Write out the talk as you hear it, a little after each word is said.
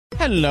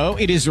Hello,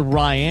 it is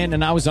Ryan,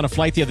 and I was on a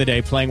flight the other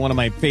day playing one of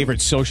my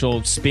favorite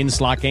social spin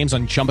slot games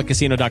on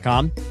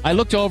ChumbaCasino.com. I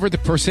looked over at the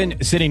person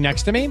sitting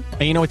next to me,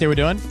 and you know what they were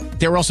doing?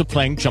 They were also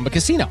playing Chumba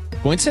Casino.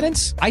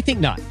 Coincidence? I think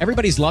not.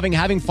 Everybody's loving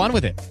having fun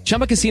with it.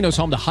 Chumba Casino is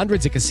home to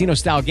hundreds of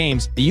casino-style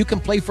games that you can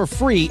play for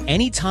free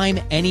anytime,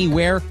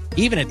 anywhere,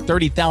 even at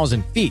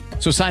 30,000 feet.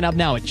 So sign up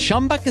now at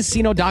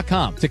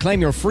ChumbaCasino.com to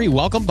claim your free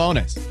welcome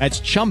bonus. That's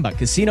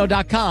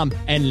ChumbaCasino.com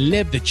and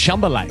live the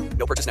Chumba life.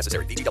 No purchase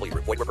necessary. VGW.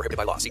 Void where prohibited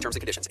by law. See terms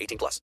and conditions. 18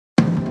 plus.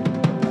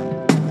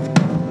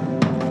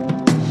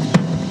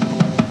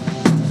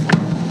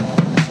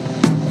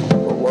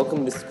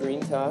 Welcome to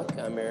Screen Talk.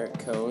 I'm Eric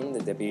Cohn, the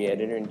Deputy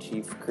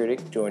Editor-in-Chief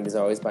Critic, joined as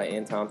always by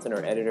Ann Thompson,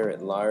 our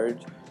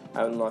Editor-at-Large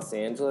out in Los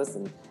Angeles.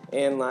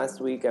 And last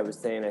week I was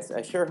saying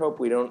I sure hope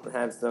we don't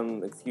have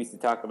some excuse to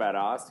talk about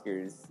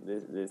Oscars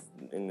this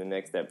in the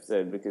next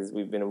episode, because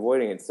we've been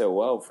avoiding it so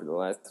well for the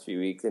last few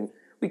weeks. And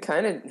we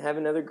kind of have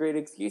another great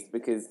excuse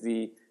because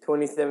the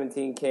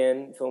 2017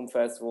 Cannes Film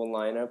Festival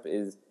lineup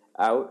is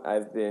out.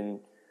 I've been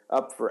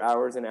up for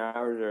hours and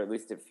hours, or at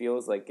least it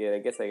feels like it. I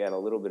guess I got a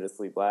little bit of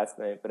sleep last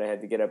night, but I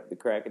had to get up at the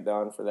crack of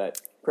dawn for that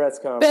press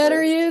conference.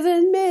 Better you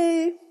than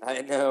me.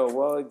 I know.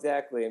 Well,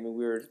 exactly. I mean,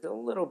 we were a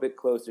little bit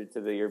closer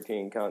to the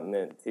European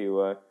continent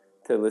to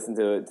listen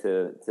to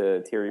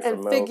Thierry Frémaux.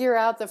 And figure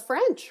out the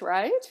French,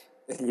 right?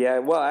 Yeah,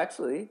 well,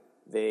 actually,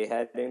 they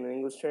had an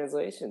English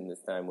translation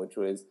this time, which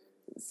was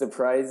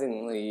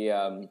surprisingly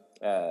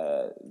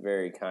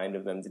very kind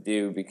of them to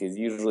do, because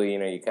usually,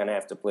 you kind of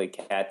have to play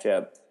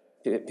catch-up,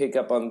 pick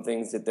up on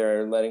things that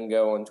they're letting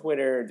go on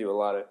Twitter, do a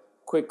lot of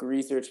quick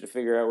research to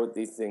figure out what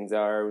these things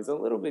are. It was a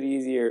little bit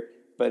easier,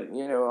 but,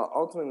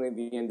 ultimately at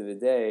the end of the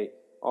day,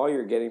 all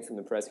you're getting from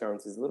the press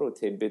conference is little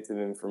tidbits of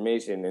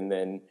information, and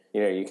then,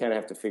 you kind of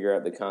have to figure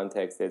out the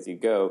context as you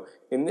go.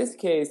 In this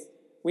case,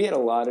 we had a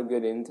lot of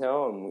good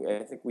intel, and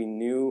I think we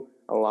knew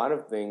a lot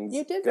of things.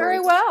 You did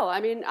very well.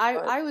 I mean,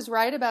 I was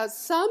right about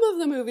some of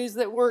the movies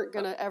that weren't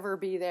going to ever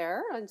be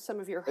there, and some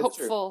of your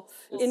hopeful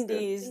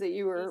indies that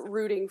you were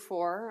rooting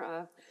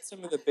for.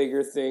 Some of the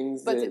bigger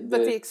things. But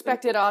the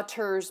expected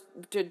auteurs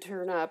did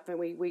turn up, and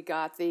we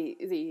got the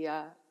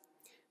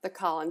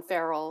Colin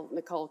Farrell,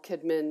 Nicole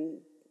Kidman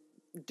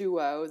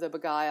duo, The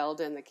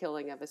Beguiled and The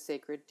Killing of a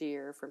Sacred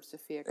Deer from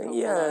Sofia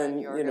Coppola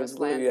and Yorgos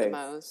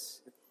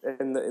Lanthimos.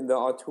 And the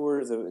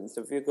auteurs of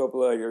Sofia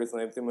Coppola, Yorgos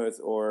Lanthimos,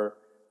 or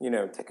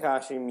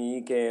Takashi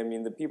Miike. I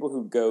mean, the people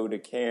who go to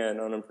Cannes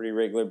on a pretty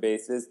regular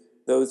basis,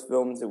 those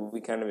films that we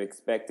kind of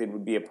expected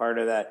would be a part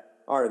of that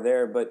are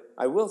there. But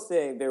I will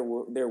say there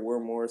were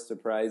more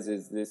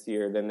surprises this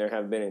year than there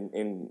have been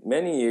in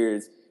many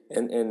years,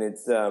 and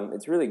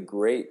it's really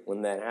great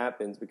when that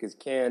happens, because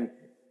Cannes,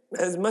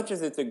 as much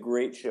as it's a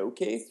great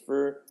showcase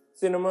for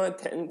cinema,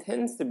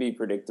 tends to be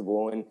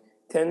predictable and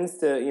tends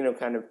to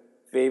kind of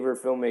favor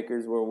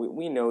filmmakers where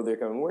we know they're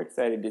coming. We're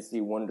excited to see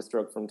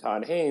Wonderstruck from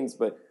Todd Haynes,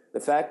 but the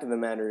fact of the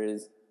matter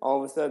is,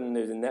 all of a sudden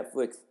there's a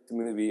Netflix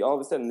movie. All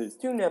of a sudden there's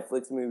two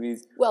Netflix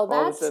movies. Well,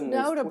 that's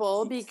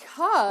notable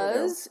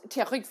because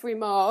Thierry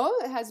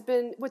Frémaux has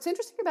been... What's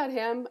interesting about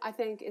him, I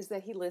think, is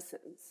that he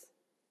listens.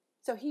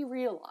 So he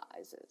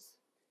realizes.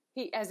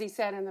 As he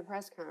said in the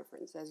press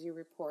conference, as you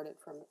reported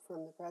from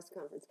the press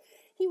conference,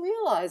 he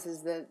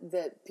realizes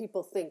that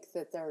people think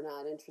that they're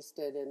not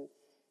interested in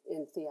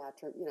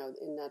theater,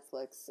 in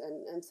Netflix,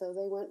 and so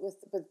they went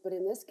with, but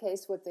in this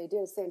case, what they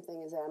did, same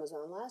thing as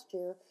Amazon last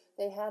year,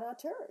 they had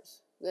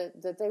auteurs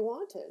that they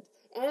wanted,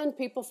 and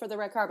people for the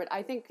red carpet.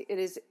 I think it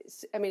is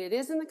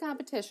in the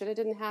competition, it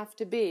didn't have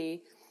to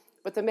be,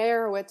 but the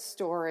Meyerowitz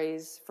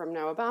stories from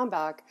Noah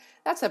Baumbach,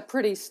 that's a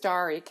pretty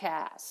starry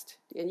cast,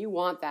 and you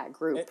want that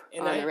group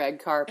on the red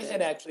carpet. I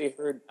had actually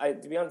heard,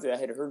 to be honest with you, I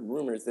had heard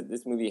rumors that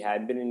this movie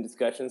had been in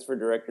discussions for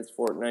Directors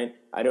Fortnight.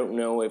 I don't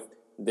know if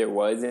there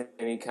was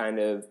any kind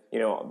of,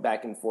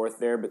 back and forth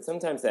there, but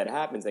sometimes that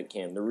happens at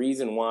Cannes. The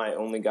reason why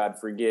Only God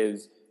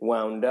Forgives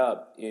wound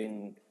up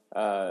in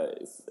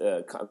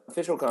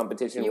official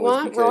competition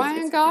was because... You want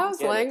Ryan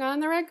Gosling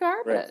on the red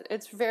carpet. Right.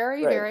 It's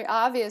very, very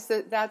obvious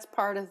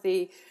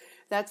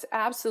that's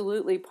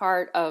absolutely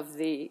part of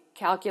the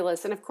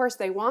calculus. And of course,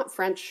 they want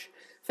French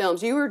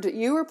films. You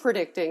were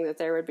predicting that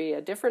there would be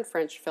a different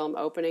French film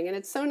opening, and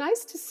it's so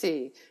nice to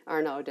see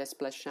Arnaud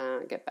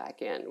Desplechin get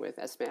back in with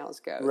Esmail's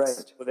Ghost.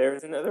 Right. Well,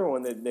 there's another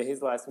one that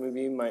his last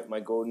movie, My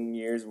Golden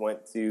Years,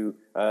 went to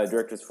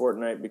Directors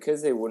Fortnight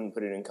because they wouldn't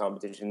put it in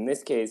competition. In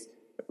this case,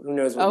 who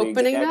knows what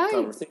opening the exact night.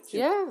 Conversation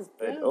yeah.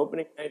 But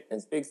opening night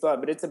has big slot,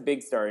 but it's a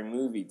big starring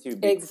movie too.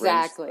 Big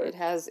exactly. French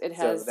It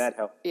has. So that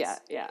helps. Yeah.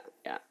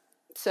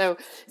 So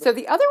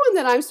the other one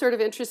that I'm sort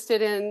of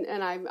interested in,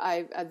 and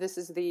I this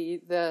is the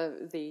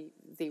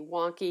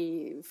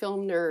wonky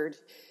film nerd,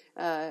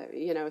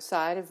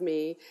 side of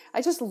me.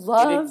 I just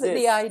love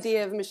the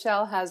idea of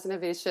Michel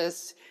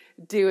Hazanavicius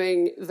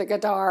doing the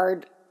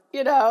Godard.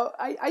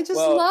 I just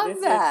love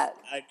that.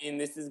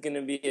 This is going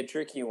to be a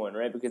tricky one,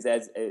 right? Because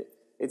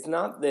it's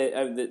not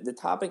the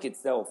topic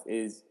itself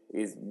is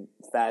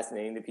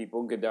fascinating to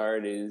people.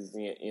 Godard is,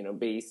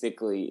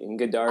 basically in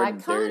Godard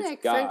iconic there's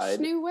God, French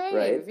New Wave,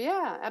 right?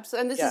 yeah,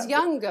 absolutely. And this is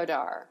young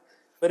Godard.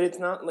 But it's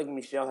not like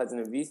Michel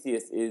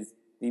Hazanavicius is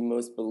the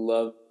most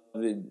beloved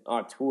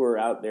auteur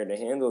out there to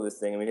handle this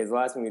thing. I mean, his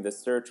last movie, The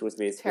Search, was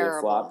basically a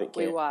flop.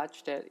 We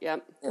watched it.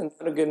 Yep. And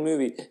not a good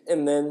movie.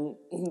 And then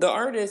The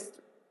Artist.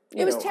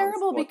 It was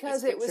terrible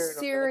because it was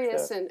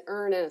serious and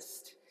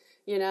earnest.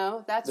 You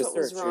know, that's what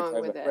was wrong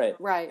with it.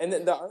 Right. And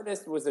The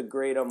Artist was a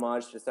great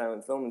homage to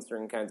silent film in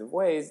certain kinds of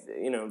ways.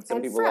 You know, some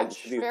and people fresh,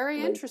 like to do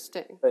very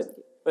interesting.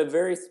 But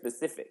very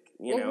specific.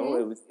 You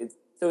know,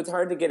 so it's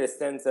hard to get a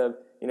sense of,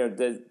 you know,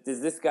 does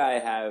this guy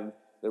have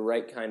the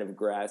right kind of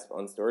grasp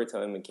on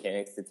storytelling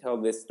mechanics to tell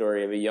this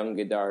story of a young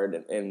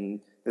Godard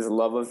and this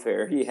love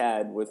affair he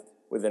had with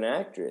an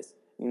actress.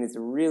 I mean, it's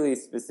a really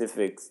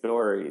specific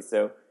story.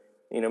 So,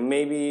 you know,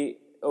 maybe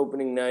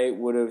opening night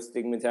would have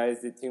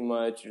stigmatized it too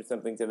much or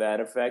something to that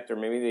effect, or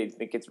maybe they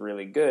think it's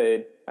really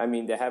good. I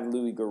mean, to have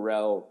Louis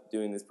Garrel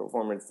doing this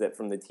performance that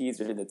from the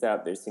teaser that's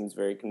out there seems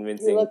very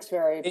convincing. He looks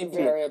very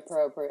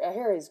appropriate. I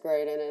hear he's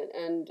great in it,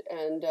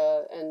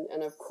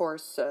 and of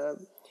course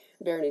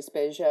Bernice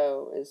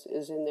Bejo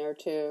is in there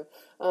too,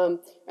 and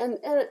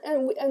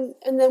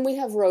then we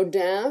have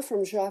Rodin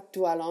from Jacques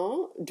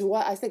Doillon.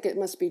 I think it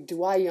must be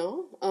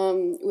Doyon,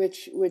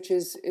 which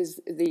is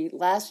the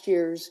last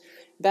year's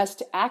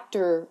Best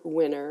Actor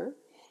winner,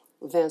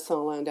 Vincent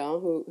Lindon,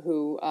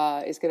 who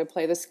is going to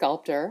play the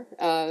sculptor.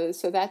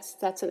 So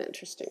that's an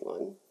interesting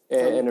one.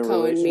 And a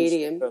Cohen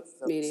relationship of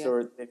some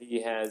sort that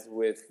he has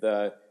with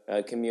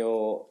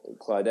Camille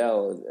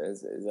Claudel,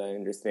 as I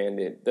understand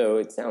it. Though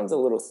it sounds a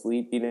little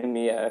sleepy to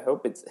me. I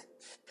hope it's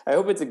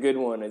a good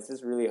one. It's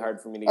just really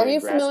hard for me to get a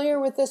grasp. Are you familiar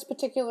with this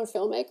particular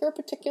filmmaker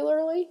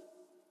particularly?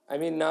 I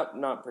mean,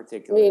 not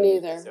particularly. Me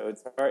neither. So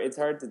it's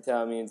hard to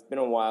tell. I mean, it's been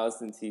a while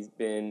since he's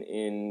been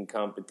in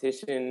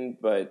competition,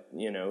 but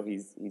you know,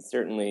 he's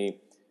certainly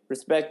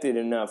respected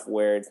enough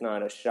where it's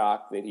not a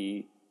shock that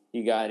he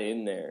got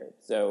in there.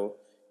 So,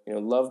 you know,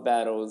 Love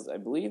Battles, I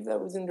believe that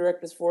was in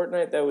Director's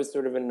Fortnight. That was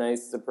sort of a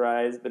nice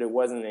surprise, but it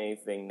wasn't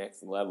anything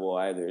next level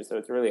either. So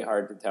it's really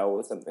hard to tell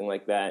with something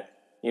like that.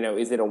 You know,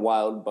 is it a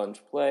wild bunch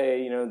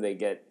play? You know, they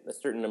get a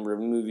certain number of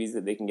movies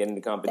that they can get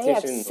into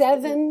competition. They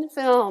have 7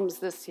 films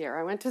this year.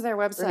 I went to their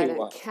website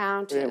and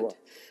counted. Well.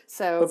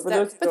 So,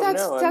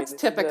 that's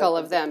typical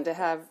of them to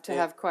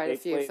have quite a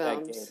few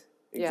films.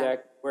 Exactly. Yeah.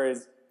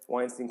 Whereas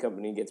Weinstein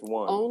Company gets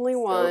one. Only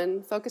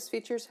one. Focus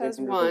Features has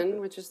one,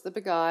 which is The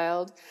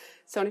Beguiled.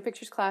 Sony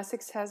Pictures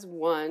Classics has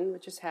one,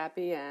 which is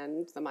Happy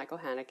End, the Michael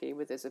Haneke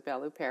with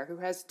Isabelle Huppert, who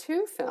has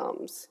 2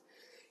 films.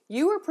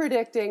 You were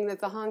predicting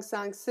that the Hong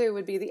Sang-soo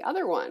would be the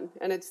other one,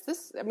 and it's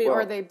this. I mean,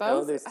 are they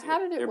both? No, how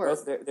did it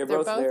work? They're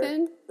both there.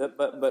 In.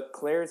 But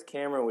Claire's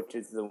Camera, which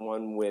is the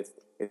one with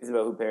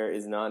Isabelle Huppert,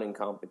 is not in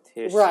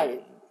competition.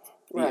 Right.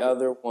 The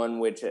other one,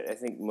 which I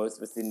think most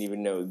of us didn't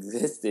even know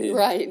existed,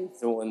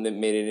 is the one that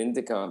made it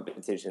into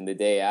competition the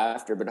day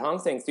after. But Hong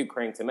Sang-soo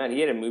cranked him out.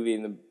 He had a movie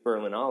in the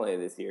Berlinale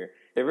this year.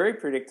 They're very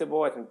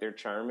predictable. I think they're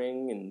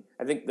charming, and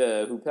I think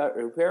the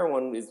Huppert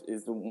one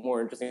is the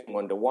more interesting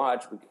one to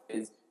watch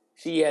because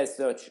she has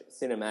such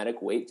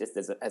cinematic weight just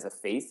as a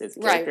face, as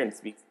a character, and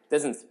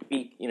doesn't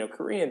speak, you know,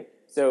 Korean.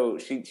 So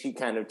she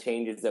kind of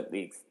changes up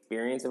the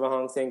experience of a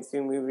Hong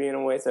Sang-soo movie in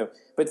a way. So,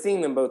 but seeing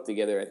them both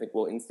together, I think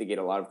will instigate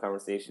a lot of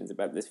conversations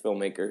about this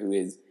filmmaker who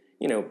is,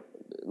 you know,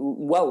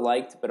 well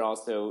liked, but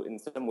also in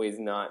some ways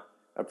not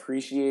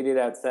appreciated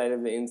outside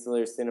of the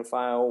insular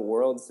cinephile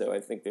world. So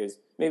I think there's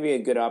maybe a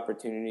good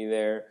opportunity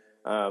there.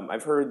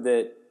 I've heard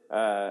that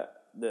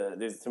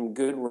there's some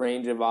good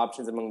range of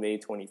options among the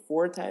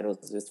A24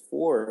 titles. There's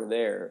 4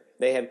 there.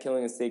 They have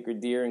Killing a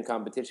Sacred Deer in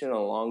competition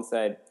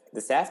alongside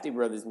the Safdie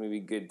brothers movie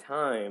Good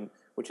Time,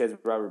 which has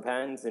Robert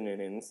Pattinson in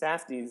it. And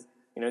Safdie's,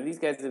 you know, these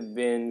guys have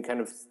been kind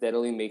of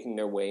steadily making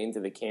their way into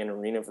the Cannes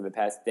arena for the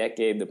past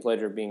decade. The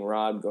Pleasure of Being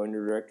Robbed, going to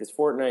Director's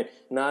Fortnight,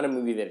 not a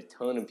movie that a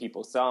ton of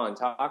people saw and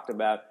talked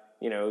about.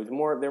 You know,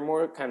 they're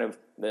more kind of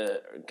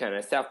the kind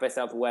of South by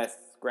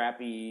Southwest,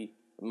 scrappy,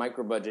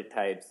 micro-budget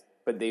types.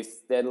 But they've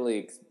steadily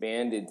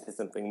expanded to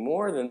something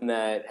more than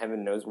that,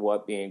 heaven knows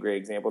what, being a great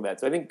example of that.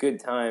 So I think Good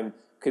Time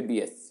could be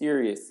a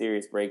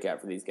serious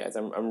breakout for these guys.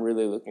 I'm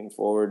really looking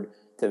forward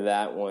to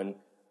that one.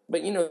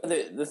 But, you know,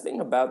 the thing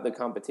about the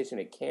competition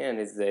at Cannes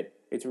is that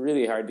it's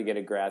really hard to get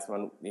a grasp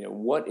on, you know,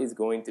 what is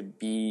going to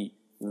be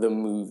the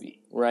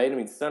movie, right? I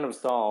mean, Son of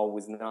Saul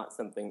was not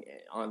something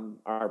on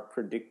our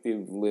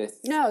predictive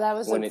list. No, that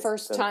was a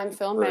first-time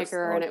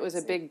filmmaker, and it was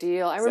a big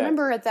deal. I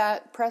remember at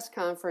that press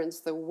conference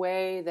the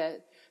way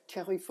that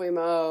Thierry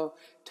Frémaux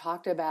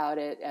talked about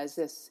it as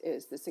this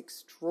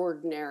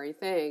extraordinary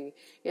thing.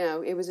 You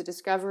know, it was a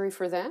discovery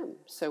for them,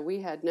 so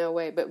we had no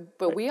way.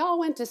 But we all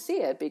went to see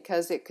it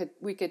because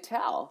we could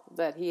tell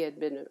that he had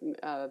been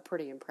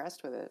pretty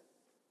impressed with it.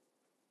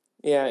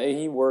 Yeah,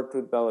 he worked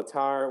with Béla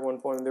Tarr at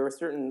one point. And there were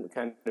certain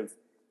kind of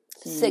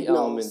key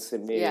elements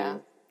that made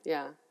it.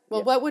 Yeah.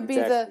 Well, what would be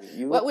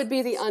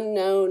the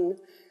unknown?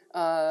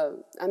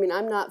 I mean,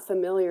 I'm not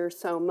familiar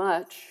so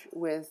much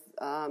with.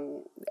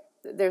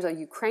 There's a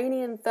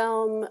Ukrainian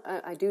film.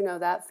 I do know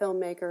that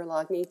filmmaker,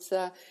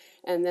 Lognitsa.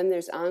 And then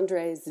there's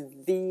Andrei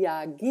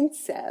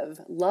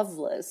Zvyagintsev,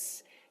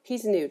 Loveless.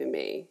 He's new to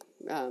me.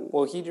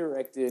 Well, he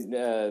directed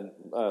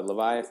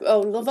Leviathan.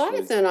 Oh,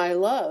 Leviathan, I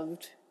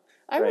loved.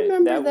 I Right,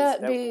 remember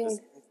that being. was,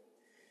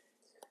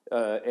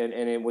 and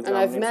it was. And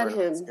I've met nominated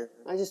for an him. Oscar.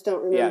 I just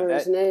don't remember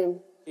his name.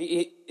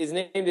 His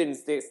name didn't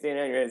stand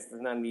out in your head. It's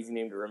not an easy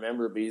name to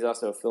remember, but he's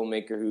also a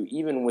filmmaker who,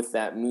 even with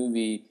that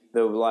movie,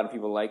 though a lot of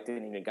people liked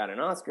it and it got an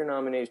Oscar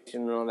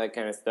nomination and all that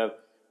kind of stuff,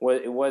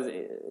 it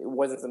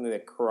wasn't something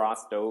that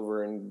crossed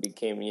over and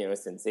became a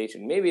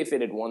sensation. Maybe if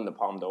it had won the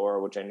Palme d'Or,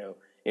 which I know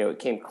it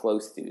came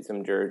close to,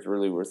 some jurors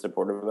really were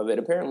supportive of it.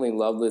 Apparently,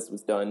 Loveless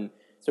was done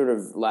sort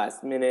of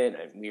last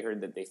minute. We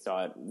heard that they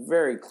saw it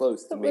very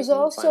close to. It was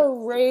also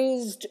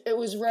raised. It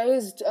was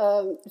raised.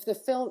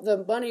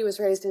 The money was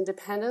raised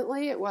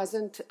independently. It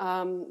wasn't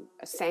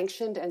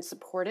sanctioned and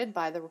supported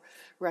by the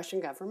Russian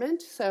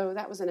government. So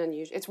that was an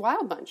unusual. It's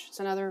Wild Bunch. It's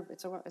another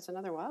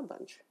Wild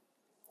Bunch.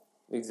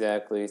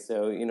 Exactly.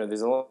 So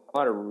there's a lot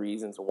of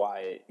reasons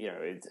why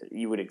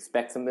you would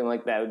expect something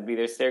like that would be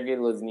there. Sergei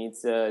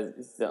Loznitsa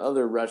is the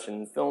other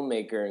Russian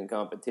filmmaker in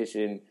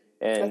competition,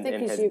 and I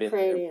think he's has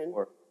Ukrainian.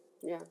 Been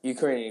Yeah,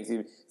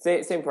 Ukrainian,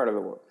 same part of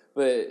the war,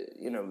 but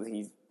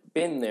he's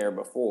been there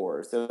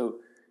before. So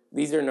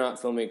these are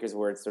not filmmakers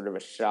where it's sort of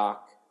a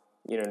shock,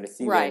 to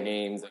see their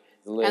names on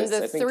the list.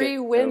 And the three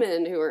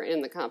women who are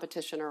in the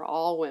competition are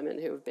all women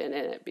who have been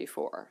in it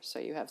before. So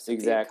you have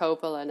Sofia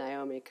Coppola,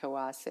 Naomi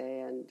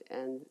Kawase,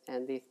 and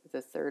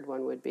the third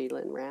one would be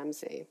Lynn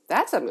Ramsey.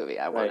 That's a movie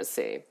I want to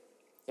see.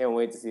 Can't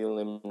wait to see the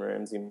Lynn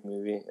Ramsey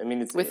movie. I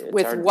mean, it's with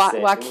hard to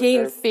say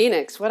Joaquin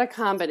Phoenix. What a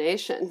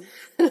combination!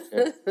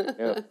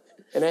 Yeah.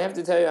 And I have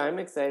to tell you, I'm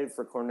excited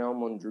for Cornel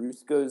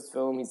Mondrusko's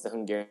film. He's the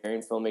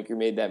Hungarian filmmaker who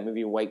made that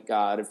movie White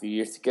God a few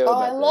years ago. Oh,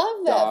 I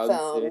love that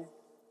film. Isn't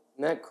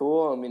that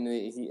cool? I mean,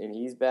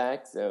 he's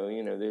back, so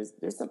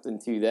there's something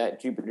to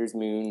that. Jupiter's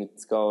Moon,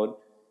 it's called.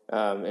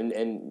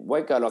 And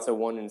White God also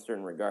won in a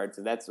certain regard.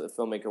 So that's a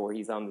filmmaker where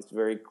he's on this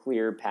very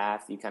clear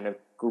path. You kind of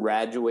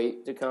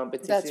graduate to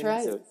competition. That's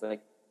right. So it's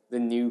like the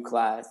new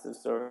class of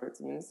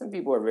sorts. I mean, some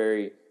people are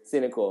very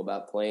cynical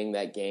about playing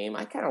that game.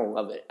 I kind of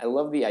love it. I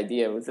love the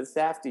idea. With the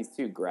Safdies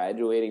too,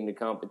 graduating to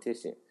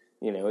competition.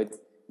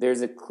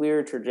 There's a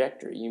clear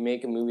trajectory. You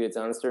make a movie that's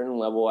on a certain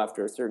level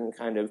after a certain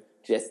kind of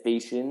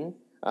gestation.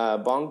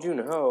 Bong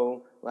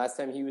Joon-ho, last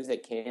time he was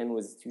at Cannes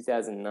was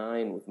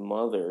 2009 with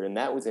Mother, and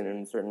that was in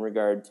a certain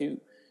regard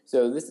too.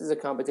 So this is a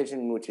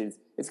competition which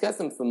it's got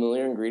some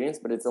familiar ingredients,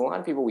 but it's a lot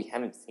of people we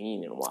haven't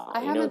seen in a while.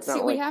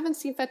 We haven't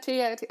seen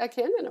Fatih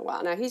Akin in a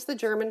while. Now he's the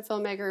German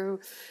filmmaker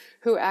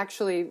who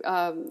actually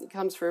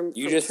comes from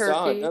You just Turkey.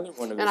 saw another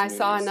one of his and I movies.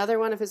 saw another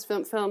one of his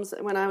films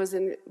when I was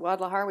in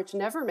Guadalajara, which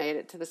never made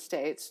it to the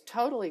States.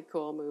 Totally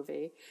cool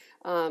movie.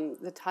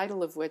 The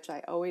title of which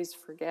I always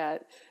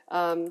forget.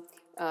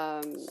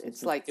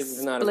 It's like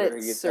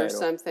Splits or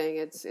something.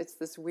 It's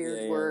this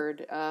weird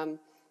word.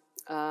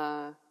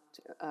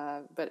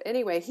 But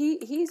anyway,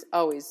 he's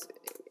always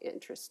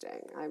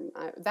interesting.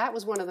 That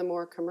was one of the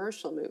more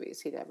commercial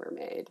movies he'd ever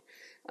made.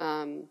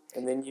 And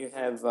then you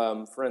have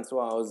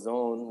Francois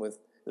Ozon with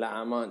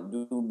La Amante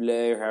Double,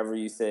 or however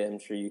you say it. I'm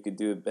sure you could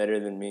do it better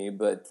than me,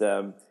 but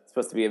it's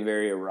supposed to be a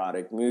very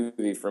erotic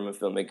movie from a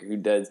filmmaker who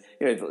does,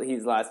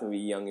 his last movie,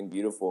 Young and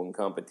Beautiful, in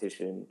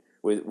competition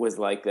was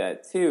like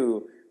that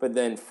too. But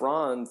then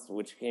Franz,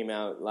 which came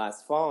out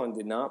last fall and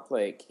did not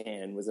play at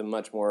Cannes, was a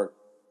much more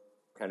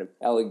kind of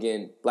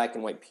elegant black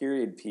and white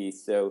period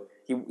piece. So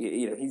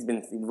he's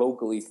been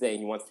vocally saying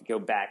he wants to go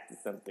back to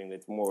something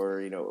that's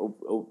more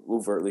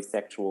overtly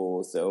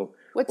sexual. So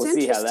we'll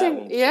see how that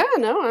one. Yeah,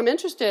 no, I'm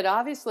interested.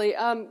 Obviously,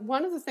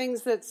 one of the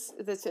things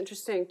that's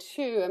interesting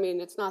too. I mean,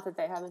 it's not that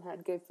they haven't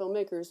had gay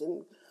filmmakers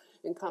in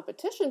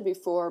competition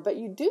before, but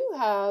you do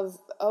have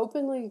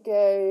openly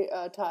gay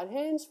Todd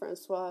Haynes,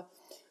 Francois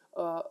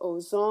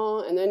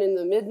Ozon, and then in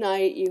the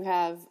midnight you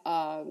have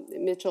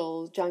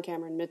John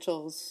Cameron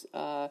Mitchell's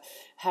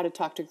How to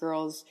Talk to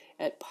Girls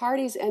at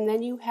Parties, and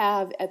then you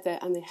have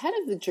on the head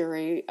of the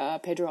jury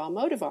Pedro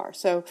Almodovar.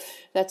 So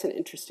that's an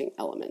interesting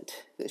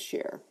element this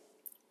year.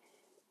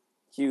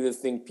 Cue the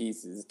think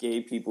pieces.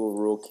 Gay people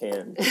rule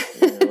Cannes.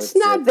 It's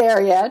not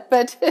there yet,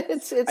 but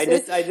it's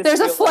there's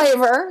a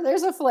flavor.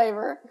 There's a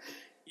flavor.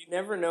 You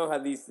never know how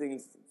these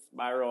things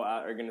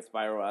are going to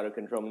spiral out of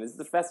control. I mean, this is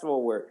a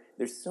festival where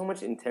there's so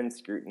much intense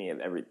scrutiny of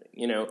everything.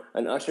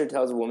 An usher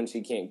tells a woman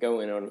she can't go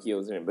in on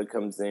heels and it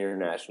becomes an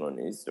international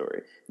news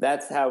story.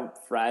 That's how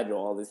fragile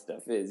all this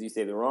stuff is. You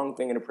say the wrong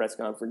thing at a press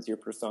conference, you're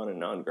persona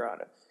non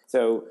grata.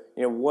 So,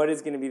 what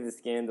is going to be the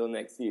scandal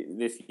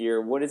this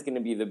year? What is going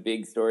to be the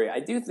big story? I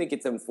do think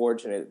it's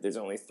unfortunate that there's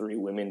only 3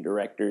 women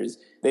directors.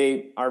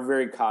 They are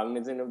very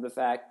cognizant of the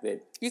fact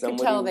that you can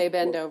tell they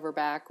bend over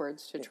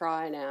backwards to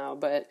try now,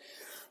 but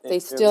they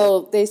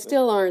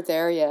still aren't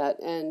there yet,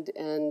 and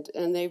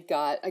they've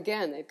got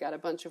a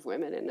bunch of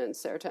women in Un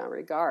Certain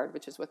Regard,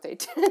 which is what they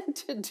tend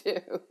to do.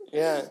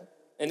 Yeah.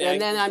 And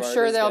then I'm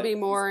sure there'll be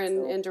more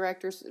in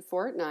Directors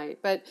Fortnight.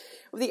 But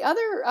the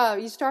other,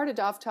 you started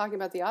off talking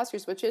about the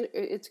Oscars, which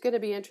it's going to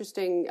be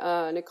interesting.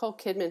 Nicole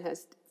Kidman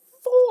has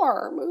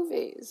 4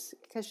 movies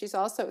because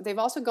they've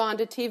also gone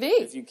to TV.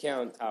 If you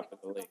count Top of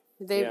the Lake.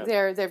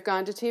 They've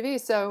gone to TV.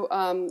 So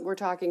we're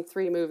talking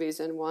 3 movies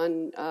and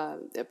 1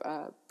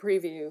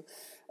 preview.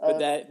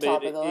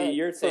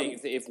 You're saying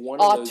if one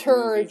of those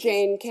movies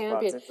Jane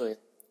Campion.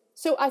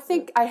 So I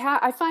think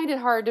I find it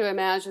hard to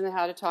imagine that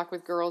How to Talk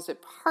with Girls at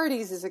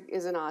Parties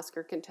is an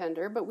Oscar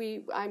contender, but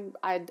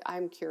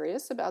I'm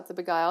curious about The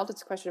Beguiled.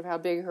 It's a question of how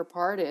big her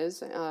part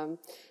is,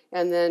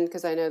 and then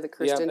because I know that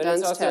Kirsten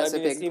Dunst has a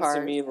big part. It seems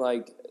to me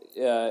like,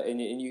 and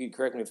you can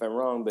correct me if I'm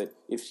wrong, but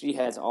if she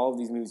has all of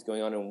these movies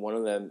going on and one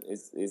of them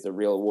is a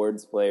real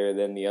awards player,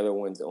 then the other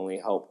ones only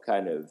help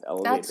kind of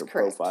elevate her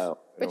profile.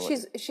 But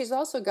she's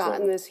also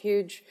gotten this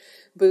huge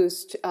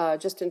boost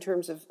just in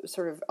terms of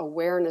sort of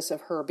awareness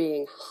of her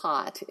being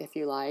hot, if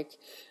you like,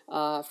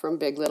 from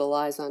Big Little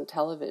Lies on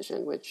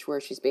television,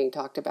 where she's being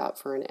talked about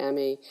for an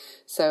Emmy.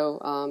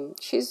 So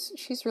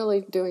she's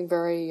really doing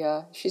very.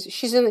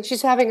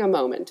 She's having a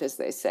moment, as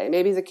they say.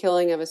 Maybe The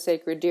Killing of a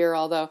Sacred Deer,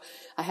 although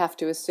I have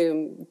to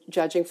assume,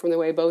 judging from the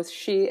way both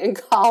she and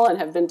Colin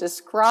have been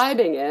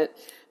describing it,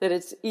 that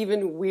it's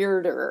even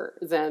weirder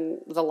than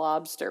The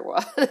Lobster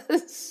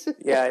was.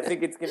 Yeah, I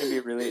think it's going to be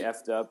really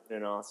effed up in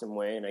an awesome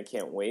way, and I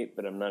can't wait,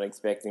 but I'm not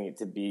expecting it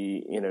to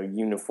be,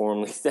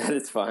 uniformly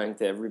satisfying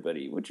to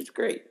everybody, which is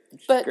great.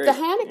 The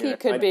Haneke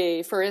could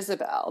be for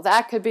Isabel.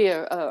 That could be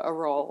a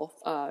role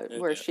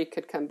where she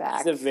could come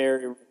back. She's a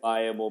very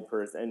reliable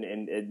person,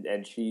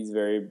 and she's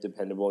very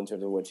dependable in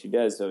terms of what she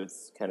does, so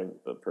it's kind of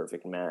a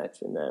perfect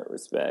match in that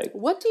respect.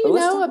 What do you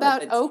know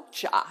about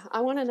Okja? I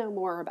want to know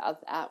more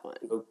about that one.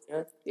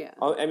 Okja? Yeah.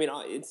 I mean,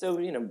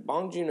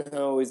 Bong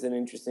Joon-ho is an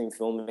interesting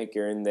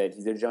filmmaker in that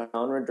he's a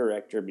genre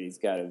director, but he's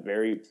got a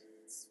very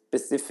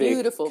specific,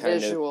 beautiful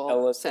kind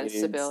visual of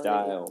sensibility.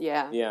 Style.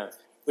 Yeah.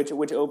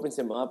 Which opens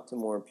him up to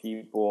more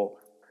people.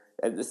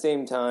 At the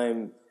same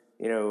time,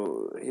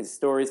 his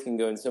stories can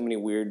go in so many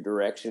weird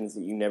directions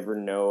that you never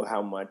know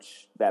how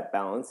much that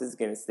balance is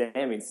going to stay.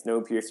 I mean,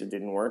 Snowpiercer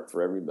didn't work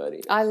for everybody.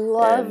 I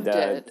loved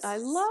it. I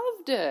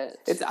loved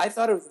it. I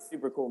thought it was a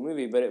super cool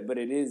movie, but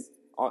it is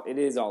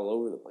all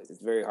over the place.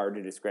 It's very hard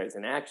to describe. It's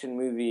an action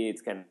movie.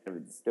 It's kind of a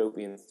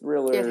dystopian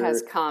thriller. It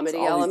has comedy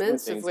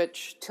elements, of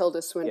which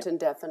Tilda Swinton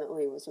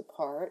definitely was a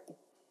part.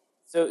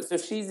 So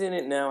she's in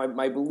it now.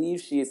 I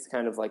believe she is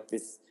kind of like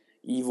this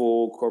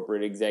evil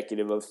corporate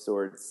executive of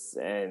sorts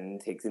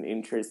and takes an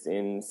interest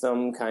in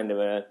some kind of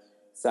a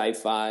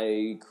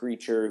sci-fi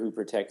creature who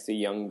protects a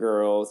young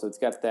girl. So it's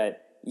got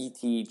that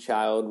E.T.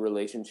 child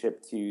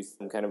relationship to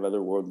some kind of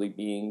otherworldly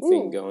being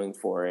thing going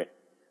for it.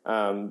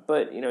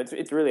 But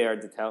it's really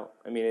hard to tell.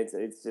 I mean,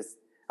 it's just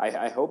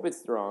I hope it's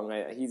strong.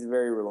 He's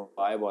very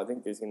reliable. I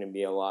think there's going to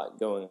be a lot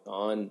going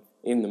on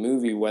in the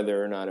movie,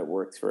 whether or not it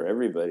works for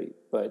everybody.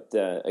 But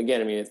again,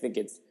 I mean, I think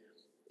if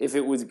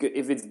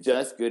it's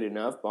just good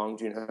enough, Bong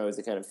Joon-ho is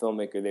the kind of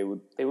filmmaker they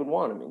would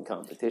want him in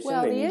competition.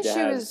 Well, the issue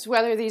is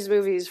whether these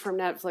movies from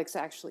Netflix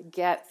actually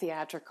get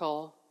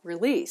theatrical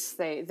release.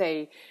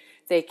 They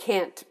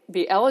can't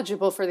be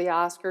eligible for the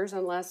Oscars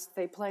unless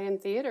they play in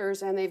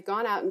theaters, and they've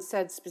gone out and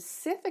said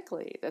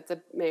specifically that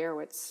the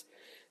Meyerowitz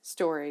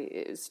story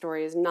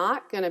is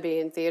not going to be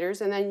in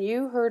theaters. And then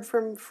you heard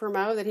from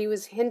Fremeau that he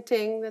was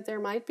hinting that there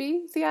might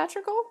be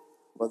theatrical.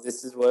 Well,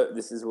 this is what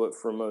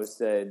Fremeau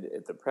said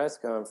at the press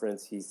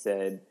conference. He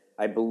said,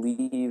 I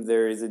believe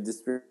there is a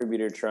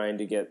distributor trying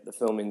to get the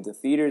film into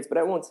theaters, but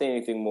I won't say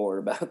anything more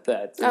about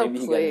that. So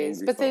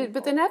please. But the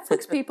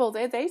Netflix people,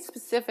 they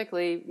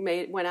specifically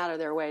went out of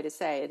their way to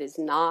say it is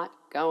not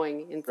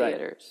going in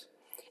theaters.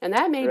 Right. And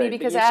that may be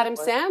because Adam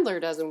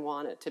Sandler doesn't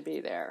want it to be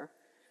there.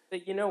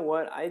 But you know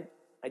what?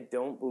 I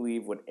don't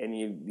believe what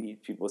any of these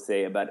people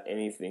say about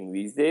anything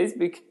these days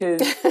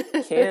because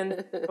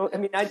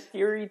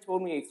Thierry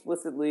told me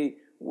explicitly,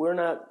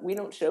 we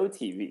don't show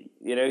TV.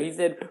 He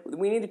said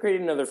we need to create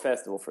another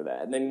festival for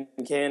that. And then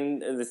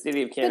the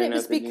city of Cannes. But it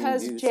was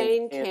because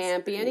Jane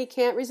Campion, he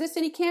can't resist,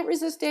 and he can't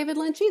resist David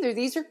Lynch either.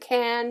 These are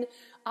Cannes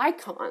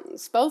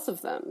icons, both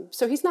of them.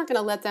 So he's not going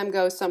to let them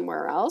go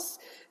somewhere else.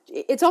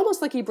 It's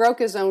almost like he broke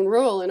his own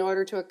rule in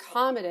order to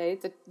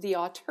accommodate the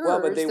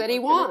auteurs that he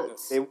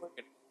wants.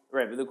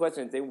 Right, but the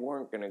question is, they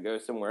weren't going to go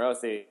somewhere else.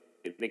 They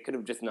could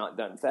have just not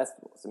done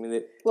festivals. I mean,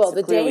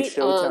 the date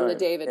on the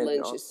David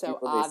Lynch is so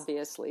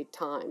obviously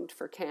timed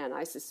for Cannes.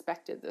 I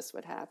suspected this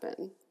would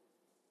happen.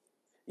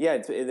 Yeah,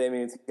 it's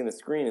going to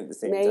screen at the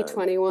same time. May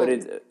 21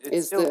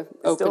 is the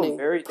opening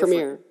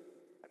premiere.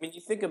 I mean,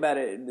 you think about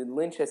it,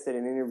 Lynch has said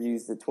in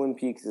interviews that Twin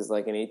Peaks is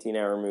like an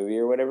 18-hour movie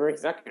or whatever.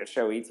 He's not going to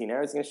show 18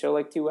 hours. He's going to show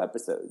like 2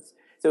 episodes.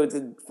 So it's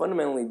a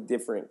fundamentally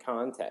different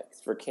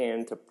context for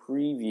Cannes to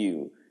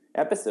preview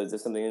episodes of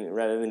something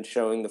rather than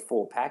showing the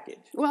full package.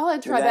 Well,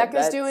 and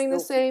Tribeca's doing the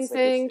same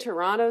thing.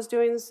 Toronto's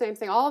doing the same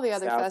thing. All the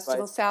other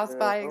festivals, South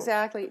by,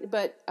 exactly.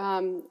 But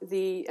and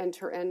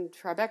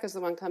Tribeca's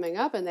the one coming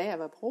up, and they have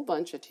a whole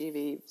bunch of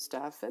TV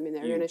stuff. I mean,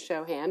 they're going to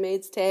show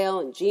Handmaid's Tale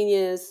and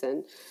Genius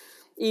and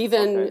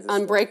even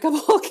Unbreakable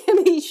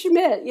Kimmy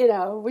Schmidt.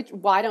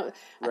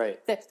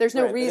 There's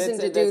no reason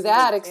to do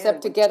that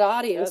except to get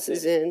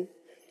audiences in.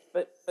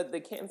 But the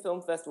Cannes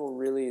Film Festival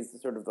really is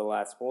sort of the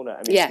last holdout.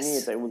 I mean, Yes. to me,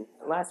 it's like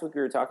last week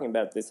we were talking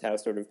about this, how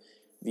sort of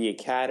the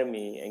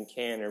Academy and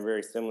Cannes are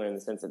very similar in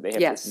the sense that they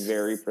have Yes. this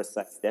very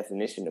precise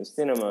definition of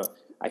cinema.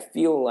 I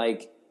feel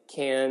like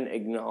Cannes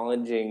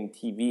acknowledging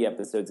TV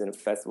episodes in a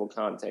festival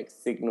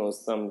context signals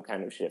some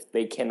kind of shift.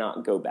 They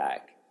cannot go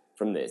back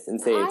from this and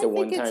say it's a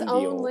one-time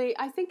deal.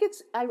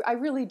 I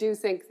really do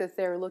think that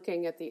they're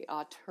looking at the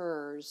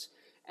auteurs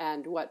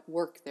and what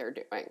work they're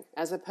doing,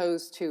 as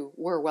opposed to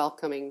we're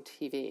welcoming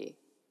TV.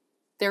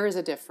 There is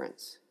a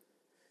difference.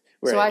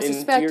 So Right. I And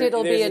suspect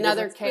it'll be there's a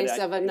another difference, but case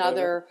I of think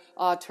another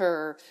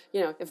auteur.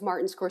 You know, if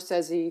Martin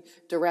Scorsese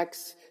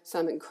directs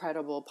some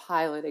incredible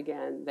pilot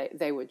again,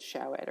 they would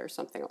show it or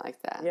something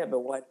like that. Yeah, but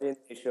why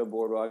didn't they show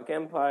Boardwalk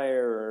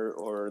Empire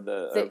or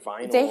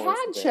Vinyl? They or had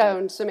something?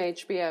 shown some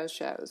HBO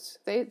shows.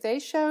 They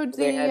showed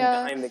They had the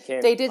Behind the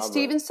Camera. they did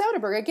Steven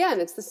Soderbergh again.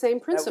 It's the same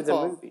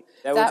principle. movie.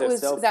 That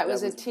was a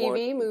was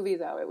TV one- movie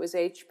though. It was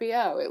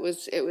HBO. It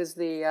was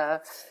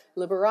the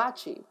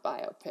Liberace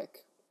biopic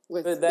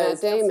with But that Matt is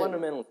still Damon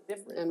fundamentally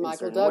different and in Michael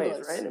certain Douglas.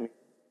 ways, right? I mean,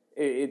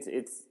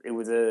 it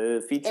was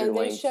a feature And they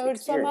length showed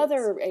some experience.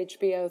 other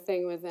HBO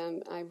thing with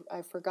them.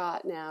 I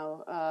forgot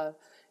now.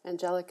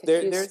 Angelica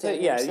There's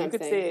Houston. you or could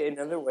say in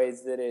other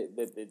ways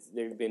that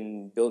they've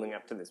been building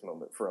up to this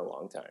moment for a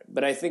long time.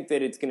 But I think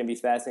that it's going to be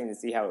fascinating to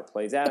see how it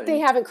plays out. But they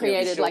And, haven't you know,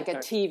 created like a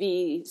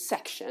Showtime- TV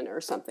section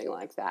or something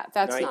like that.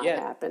 That's not yet,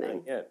 happening.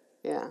 Not yet.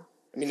 Yeah.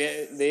 I mean,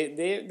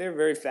 they're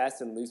very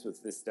fast and loose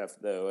with this stuff,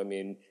 though. I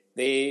mean,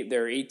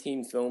 there are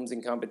 18 films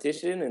in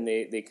competition, and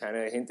they kind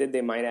of hinted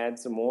they might add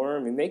some more. I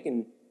mean, they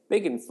can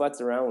futz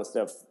around with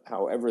stuff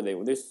however they.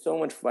 There's so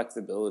much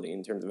flexibility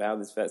in terms of how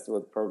this festival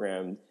is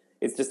programmed.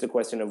 It's just a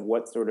question of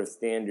what sort of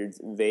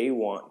standards they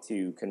want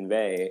to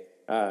convey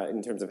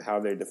in terms of how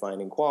they're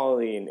defining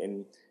quality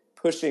and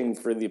pushing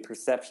for the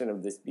perception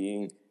of this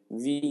being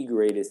the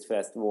greatest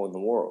festival in the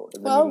world.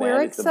 Well,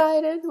 we're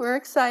excited. We're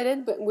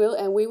excited, but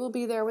we will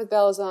be there with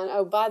bells on.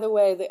 Oh, by the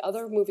way, the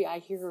other movie I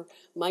hear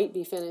might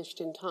be finished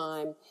in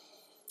time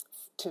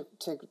to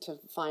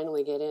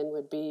finally get in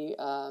would be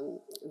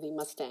the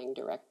Mustang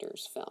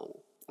director's film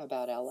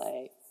about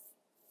L.A.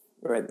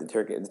 Right, the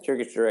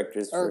Turkish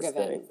director's first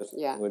Erguven, thing,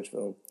 yeah. which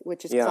film?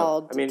 Which is Yeah,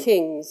 called I mean-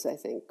 Kings, I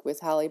think,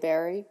 with Halle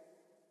Berry.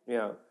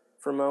 Yeah.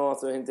 Fermo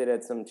also hinted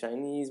at some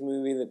Chinese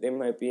movie that they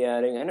might be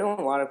adding. I know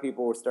a lot of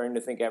people were starting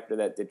to think after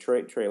that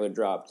Detroit trailer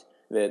dropped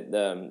that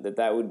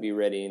that would be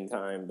ready in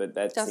time, but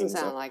that Doesn't seems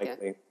sound like it.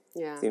 unlikely.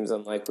 Yeah. Seems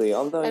unlikely.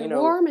 Although, And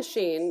War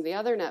Machine, the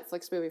other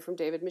Netflix movie from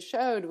David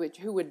Michaud,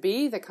 who would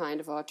be the kind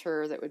of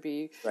auteur that would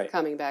be Right.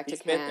 coming back He's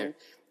to been Cannes. there.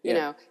 You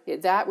Yeah. know,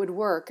 that would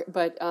work.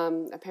 But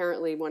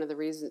apparently one of the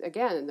reasons,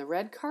 again, the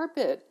red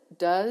carpet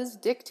does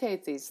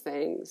dictate these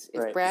things.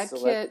 If Right, Brad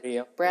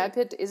celebrity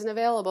Pitt isn't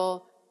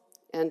available,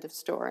 end of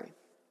story.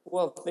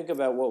 Well, think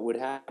about what would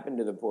happen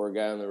to the poor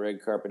guy on the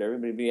red carpet.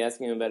 Everybody would be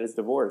asking him about his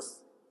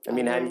divorce. I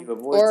mean, how do you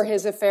avoid Or it?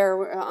 his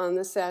affair on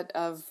the set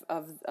of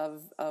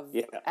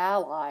Yeah.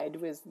 Allied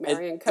with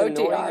Marion As annoying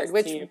Cotillard, as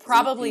which TMZ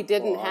probably people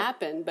didn't are.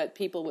 happen, but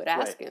people would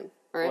ask Right. him.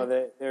 Right?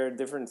 Well, there are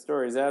different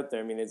stories out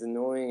there. I mean, as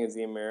annoying as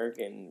the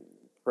American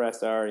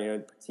press are, you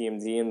know,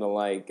 TMZ and the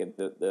like,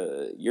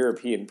 the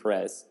European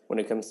press, when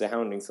it comes to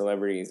hounding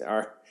celebrities,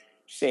 are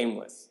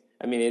shameless.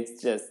 I mean,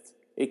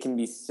 it can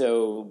be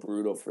so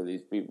brutal for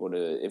these people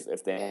to,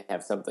 if they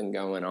have something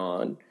going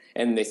on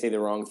and they say the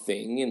wrong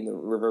thing and the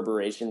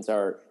reverberations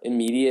are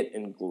immediate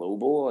and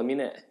global. I mean,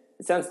 it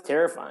sounds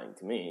terrifying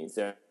to me,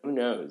 so who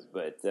knows?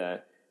 But,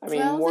 I mean,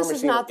 well, War this is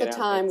Machine will not the get out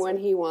time there, when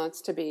so- he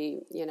wants to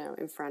be,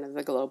 in front of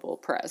the global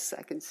press.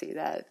 I can see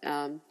that.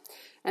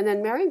 And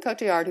then Marion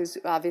Cotillard, who's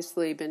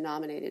obviously been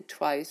nominated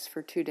twice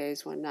for 2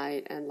 Days, One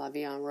Night and La Vie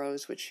en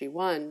Rose, which she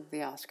won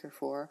the Oscar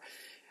for.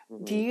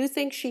 Mm-hmm. Do you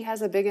think she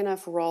has a big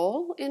enough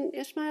role in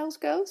Ishmael's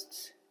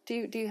Ghosts?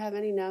 Do you have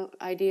any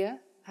idea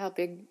how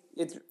big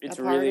It's a part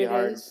really it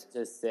hard is?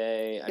 to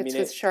say. I It's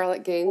mean, with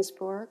Charlotte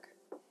Gainsbourg.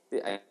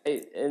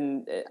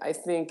 I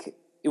think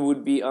it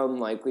would be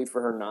unlikely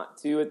for her not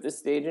to at this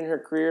stage in her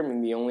career. I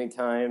mean, the only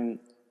time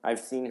I've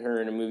seen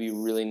her in a movie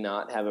really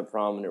not have a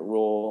prominent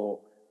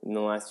role in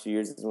the last few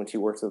years is when she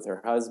works with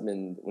her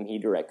husband when he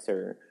directs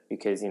her,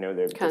 because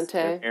they're just their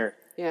Kante. parents.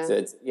 Yeah. So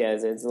it's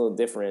a little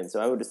different. So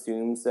I would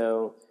assume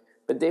so.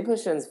 But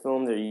Despachain's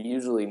films are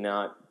usually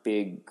not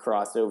big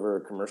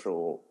crossover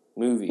commercial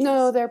movies.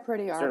 No, they're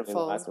pretty Certainly the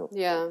artful. last one.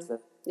 Yeah. So-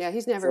 Yeah,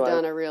 he's never So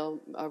done a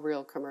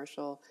real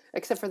commercial,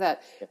 except for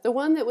that. The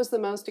one that was the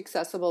most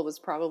accessible was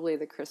probably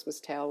The Christmas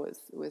Tale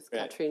with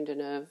Right. Catherine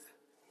Deneuve.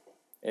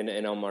 And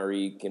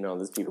Almaric and all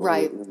those people.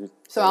 Right. who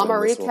So on this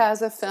Almaric one.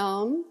 has a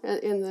film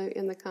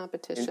in the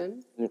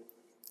competition.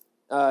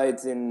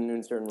 It's in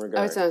a certain regard.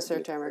 Oh, it's in a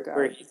certain regard.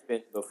 Where he's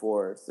been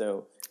before,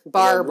 so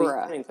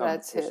Barbara, he's in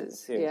that's competition,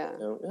 his, too. yeah.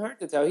 So, it's hard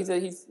to tell. He's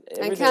And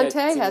everything I've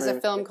Kante seen has a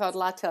him film called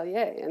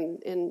L'Atelier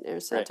in a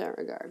certain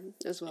regard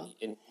as well.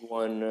 and he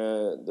won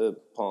the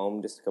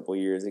Palm just a couple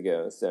years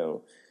ago.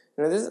 So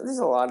there's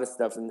a lot of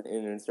stuff in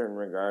a certain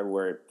regard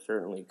where it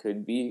certainly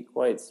could be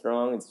quite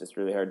strong. It's just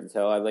really hard to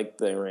tell. I like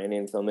the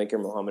Iranian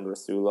filmmaker Mohammad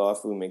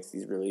Rasulov, who makes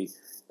these really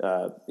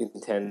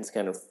intense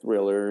kind of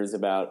thrillers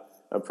about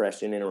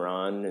oppression in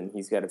Iran, and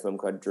he's got a film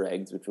called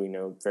Dregs, which we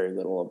know very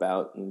little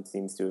about, and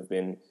seems to have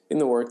been in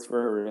the works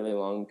for a really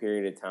long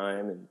period of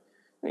time.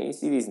 And you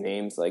see these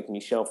names like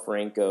Michel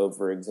Franco,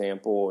 for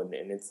example, and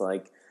it's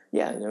like,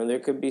 yeah, there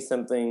could be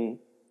something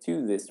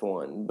to this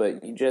one,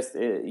 but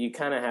you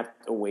kind of have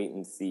to wait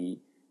and see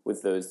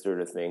with those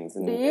sort of things.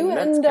 And, do you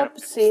end up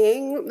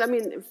seeing, I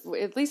mean,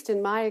 at least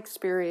in my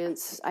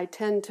experience, I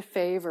tend to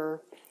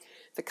favor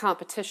the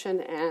competition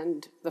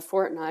and the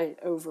fortnight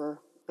over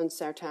Un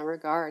Certain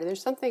Regard.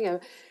 There's something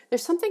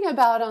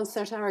about Un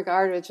Certain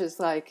Regard which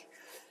is like,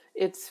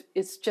 it's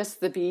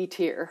just the B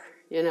tier,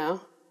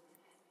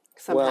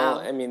 somehow. Well,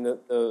 I mean,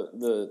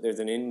 there's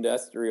an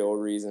industrial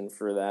reason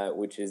for that,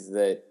 which is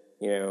that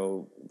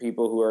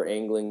people who are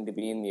angling to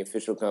be in the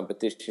official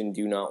competition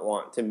do not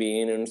want to be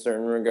in a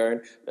certain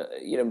regard.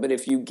 But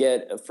if you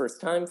get a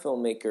first-time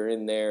filmmaker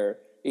in there,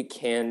 it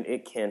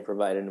can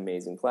provide an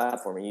amazing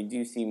platform. And you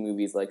do see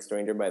movies like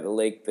Stranger by the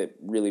Lake that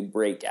really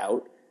break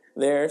out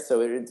there.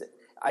 So it's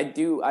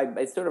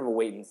sort of a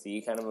wait and see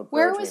kind of approach.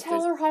 Where was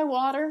Hell or High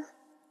Water?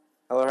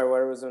 Hell or High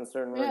Water was in a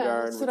certain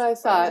regard. That's what I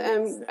thought.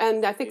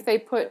 And I think they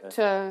put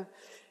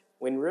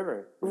Wind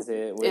River.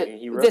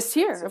 He wrote this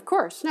year, of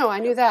course. No, I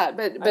knew that,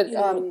 but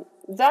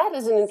that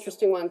is an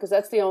interesting one because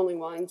that's the only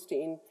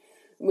Weinstein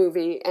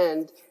movie,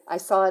 and I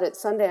saw it at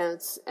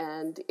Sundance,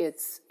 and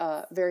it's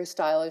very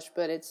stylish,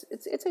 but it's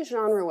a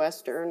genre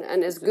western,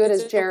 and as good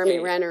as Jeremy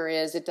Renner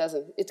is,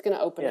 it's going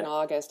to open in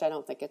August. I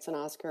don't think it's an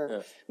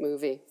Oscar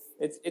movie.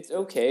 It's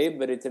okay,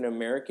 but it's an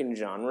American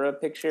genre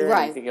picture.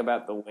 Right. You think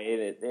about the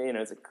way that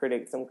as a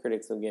critic, some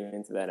critics will get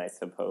into that, I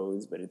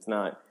suppose, but it's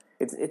not.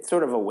 It's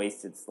sort of a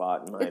wasted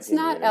slot in my opinion. It's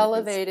not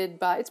elevated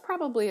by. It's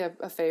probably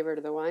a favor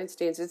to the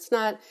Weinsteins. It's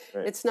not.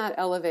 Right. It's not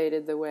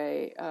elevated the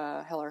way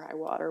Hell or High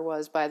Water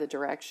was by the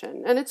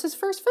direction, and it's his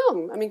first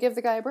film. I mean, give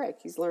the guy a break.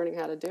 He's learning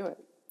how to do it.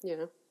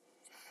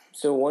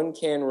 So one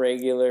Cannes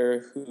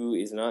regular who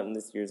is not in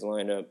this year's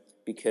lineup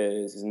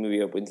because his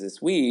movie opens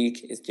this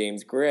week is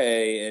James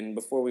Gray. And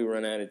before we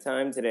run out of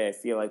time today, I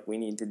feel like we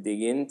need to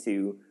dig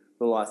into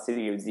The Lost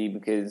City of Z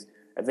because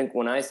I think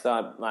when I saw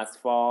it last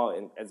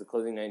fall as a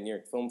closing night at New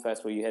York Film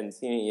Festival, you hadn't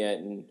seen it yet,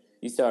 and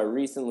you saw it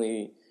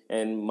recently,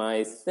 and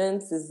my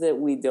sense is that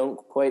we don't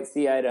quite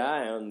see eye to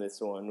eye on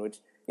this one, which,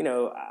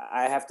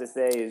 I have to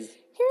say is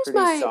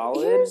pretty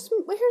solid.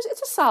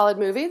 It's a solid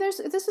movie.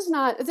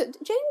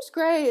 James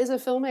Gray is a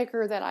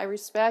filmmaker that I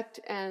respect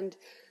and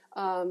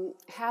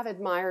have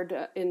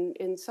admired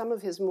in some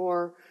of his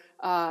more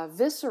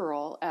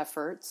visceral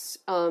efforts.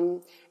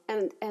 And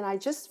I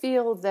just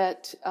feel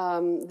that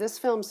this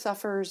film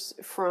suffers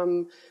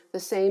from the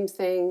same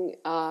thing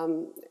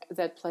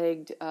that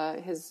plagued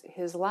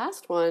his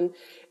last one,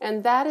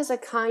 and that is a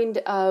kind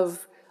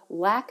of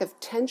lack of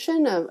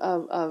tension,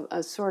 of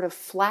a sort of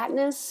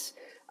flatness.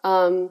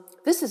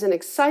 This is an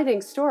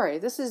exciting story.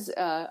 This is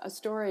a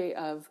story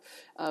of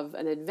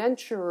an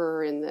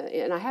adventurer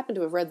and I happen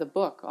to have read the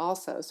book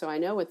also, so I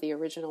know what the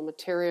original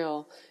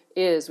material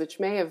is, which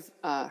may have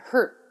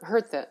hurt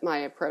my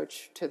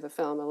approach to the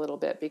film a little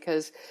bit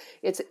because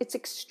it's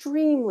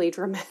extremely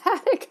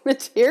dramatic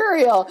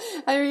material.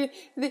 I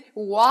mean,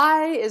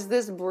 why is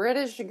this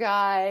British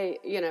guy,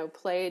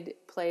 played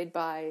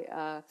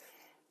by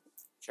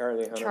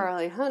Charlie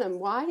Hunnam?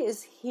 Why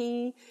is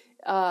he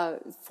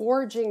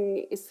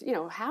forging?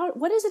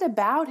 What is it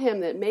about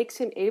him that makes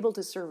him able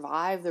to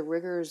survive the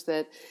rigors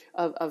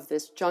of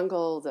this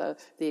jungle, the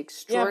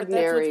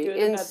extraordinary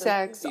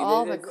insects,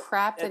 all the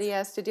crap that he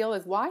has to deal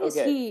with? Why is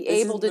he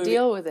able to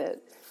deal with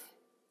it?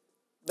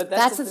 But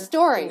that's a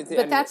story.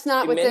 But that's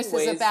not what this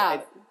is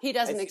about. He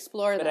doesn't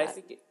explore that.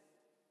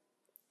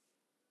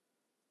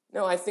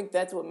 I think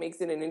that's what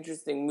makes it an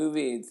interesting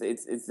movie.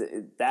 It's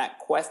that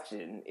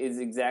question is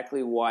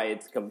exactly why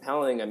it's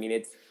compelling. I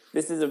mean,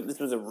 this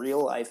was a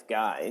real life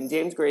guy, and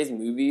James Gray's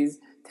movies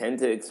tend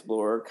to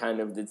explore kind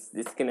of this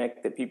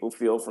disconnect that people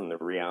feel from the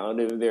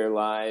reality of their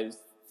lives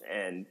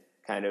and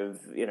kind of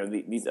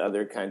these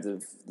other kinds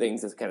of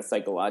things, this kind of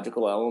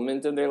psychological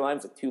element of their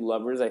lives. Like Two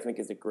Lovers, I think,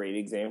 is a great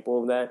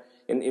example of that.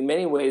 In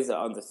many ways,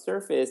 on the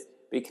surface,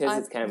 because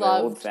it's kind of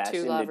an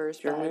old-fashioned Two Lovers,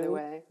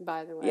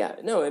 by the way. Yeah,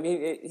 no, I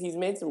mean, he's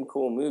made some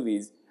cool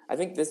movies. I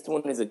think this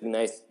one is a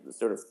nice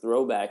sort of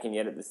throwback, and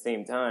yet at the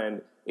same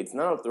time, it's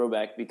not a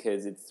throwback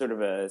because it's sort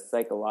of a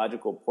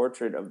psychological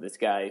portrait of this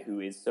guy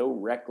who is so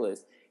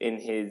reckless in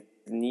his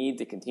need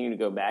to continue to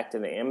go back to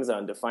the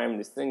Amazon to find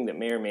this thing that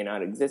may or may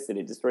not exist, that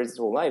it destroys his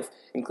whole life,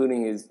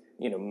 including his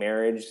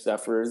marriage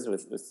suffers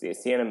with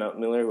Sienna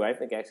Miller, who I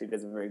think actually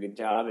does a very good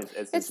job as his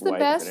wife. It's the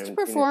best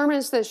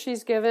performance that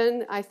she's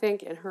given, I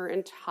think, in her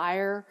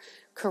entire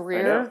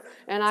career.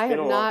 And I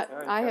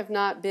have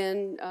not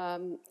been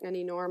an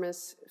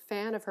enormous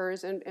fan of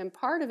hers, and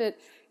part of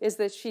it is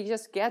that she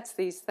just gets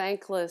these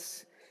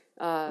thankless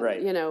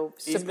Right.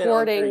 He's been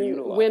supporting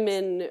underutilized.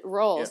 women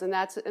roles,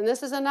 Yeah. and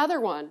this is another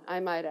one I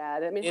might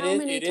add. I mean, It how is-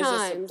 many it is a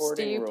times do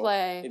supporting you role.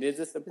 play It is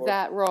a supporting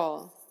that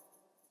role?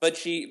 But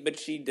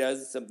she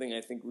does something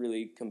I think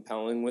really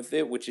compelling with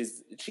it, which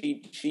is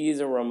she is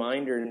a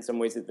reminder in some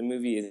ways that the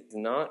movie is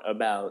not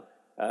about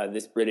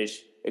this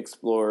British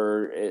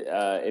explorer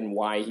and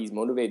why he's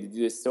motivated to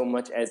do this so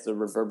much as the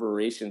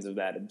reverberations of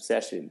that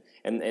obsession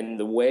and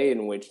the way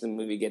in which the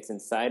movie gets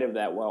inside of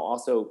that while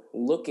also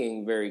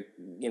looking very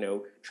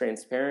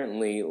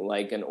transparently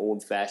like an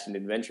old-fashioned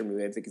adventure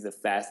movie. I think is a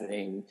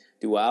fascinating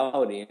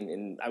duality,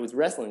 and I was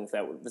wrestling with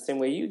that the same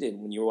way you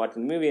did when you were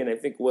watching the movie. And I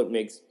think what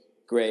makes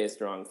Gray a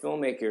strong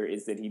filmmaker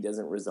is that he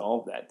doesn't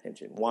resolve that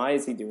tension. Why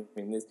is he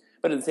doing this?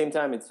 But at the same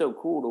time, it's so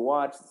cool to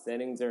watch. The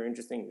settings are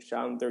interesting. It's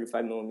shot in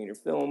 35mm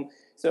film.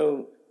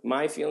 So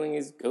my feeling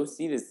is go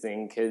see this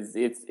thing because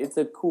it's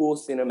a cool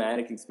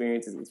cinematic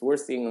experience. It's worth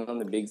seeing on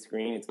the big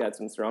screen. It's got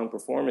some strong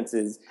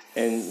performances,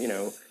 and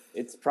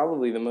it's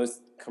probably the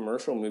most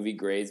commercial movie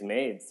Gray's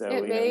made. So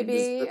It may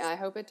be. I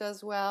hope it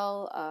does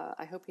well.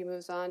 I hope he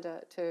moves on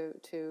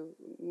to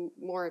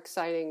more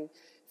exciting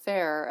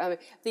fare. I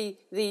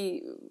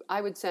mean,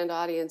 I would send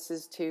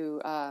audiences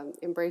to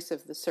Embrace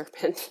of the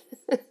Serpent.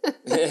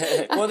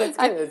 Well, that's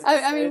good.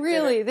 I mean,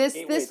 really,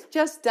 this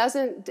just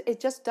doesn't. It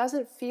just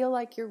doesn't feel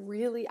like you're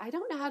really. I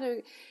don't know how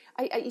to.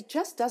 It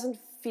just doesn't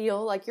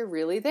feel like you're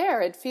really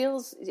there. It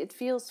feels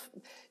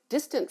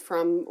distant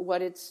from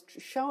what it's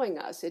showing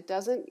us. It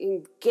doesn't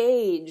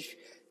engage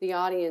the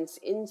audience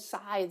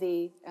inside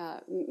the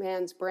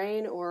man's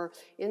brain or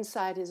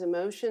inside his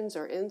emotions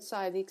or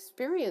inside the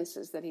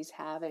experiences that he's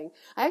having.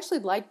 I actually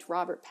liked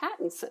Robert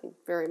Pattinson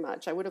very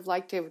much. I would have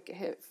liked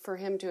for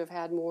him to have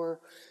had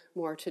more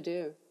to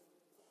do.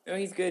 No,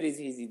 he's good.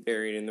 He's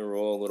buried in the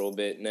role a little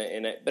bit,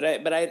 but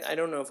I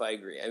don't know if I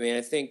agree. I mean,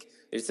 I think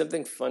there's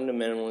something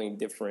fundamentally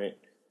different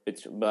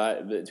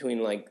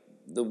between like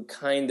the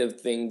kind of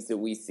things that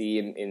we see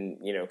in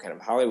kind of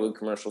Hollywood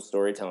commercial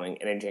storytelling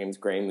in a James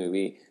Gray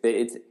movie, that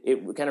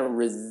it kind of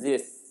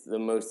resists the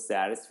most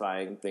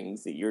satisfying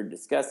things that you're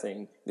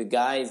discussing. The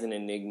guy is an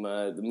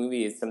enigma. The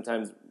movie is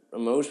sometimes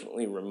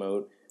emotionally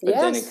remote, but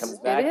then it comes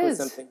back with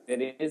something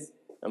that is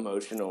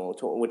emotional,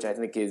 which I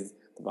think is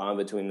the bond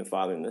between the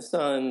father and the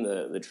son,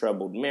 the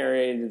troubled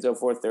marriage, and so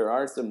forth. There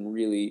are some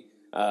really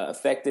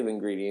effective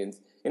ingredients.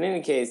 In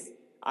any case,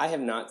 I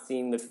have not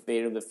seen The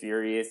Fate of the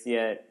Furious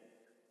yet.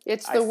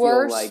 It's the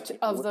worst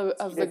of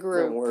the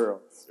group.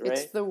 Worlds, right?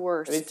 It's the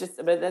worst. It's just,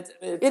 but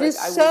it is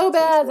so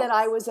bad that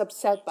I was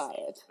upset by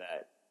it.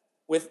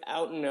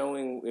 Without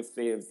knowing if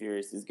Fate of the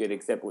Furious is good,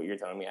 except what you're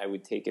telling me, I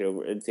would take it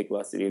over. I'd take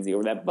Lost City of Z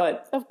over that.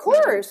 But of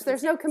course,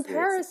 there's no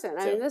comparison.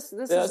 I mean, this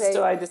just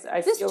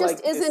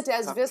isn't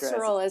as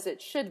visceral as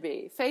it should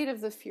be. Fate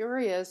of the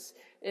Furious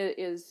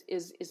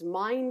is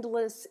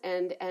mindless,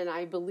 and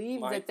I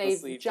believe that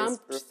they've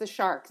jumped the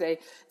shark.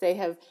 They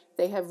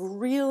have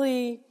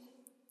really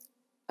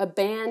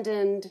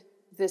abandoned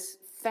this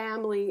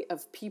family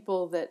of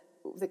people that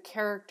the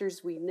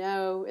characters we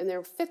know, and there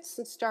are fits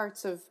and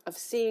starts of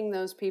seeing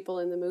those people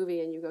in the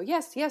movie, and you go,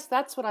 yes,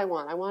 that's what I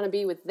want. I want to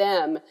be with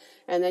them,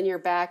 and then you're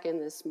back in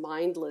this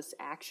mindless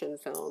action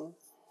film.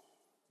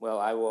 Well,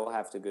 I will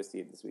have to go see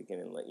it this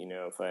weekend and let you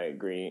know if I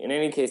agree. In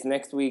any case,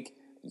 next week,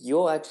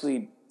 you'll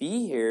actually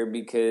be here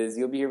because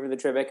you'll be here for the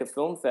Tribeca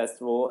Film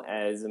Festival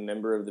as a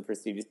member of the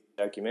prestigious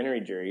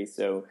documentary jury.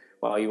 So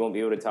while you won't be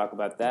able to talk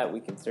about that, we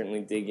can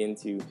certainly dig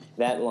into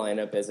that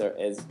lineup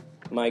as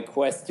my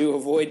quest to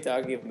avoid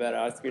talking about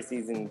Oscar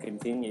season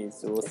continues.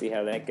 So we'll see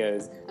how that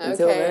goes.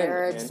 Until then,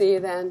 Eric, see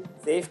you then.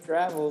 Safe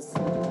travels.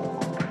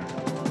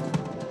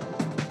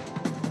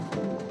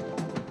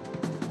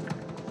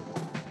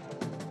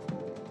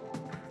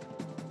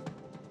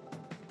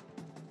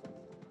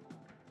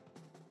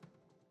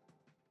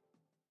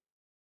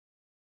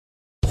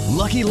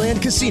 Lucky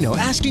Land Casino,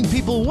 asking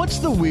people, what's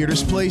the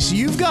weirdest place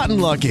you've gotten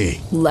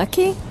lucky?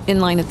 Lucky? In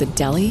line at the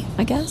deli,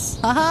 I guess?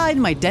 Aha, in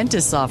my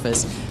dentist's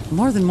office.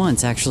 More than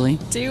once, actually.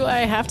 Do I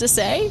have to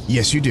say?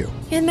 Yes, you do.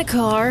 In the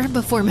car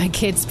before my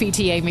kids'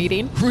 PTA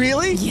meeting.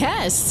 Really?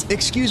 Yes.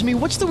 Excuse me,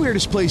 what's the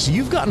weirdest place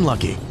you've gotten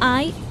lucky?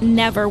 I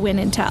never win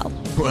and tell.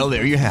 Well,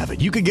 there you have it.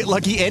 You can get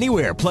lucky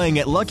anywhere, playing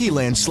at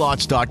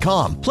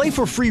LuckyLandSlots.com. Play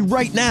for free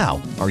right now.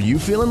 Are you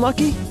feeling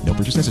lucky? No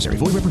purchase necessary.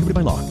 Void where prohibited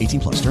by law.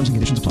 18+. Terms and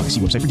conditions apply. See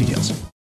website for details.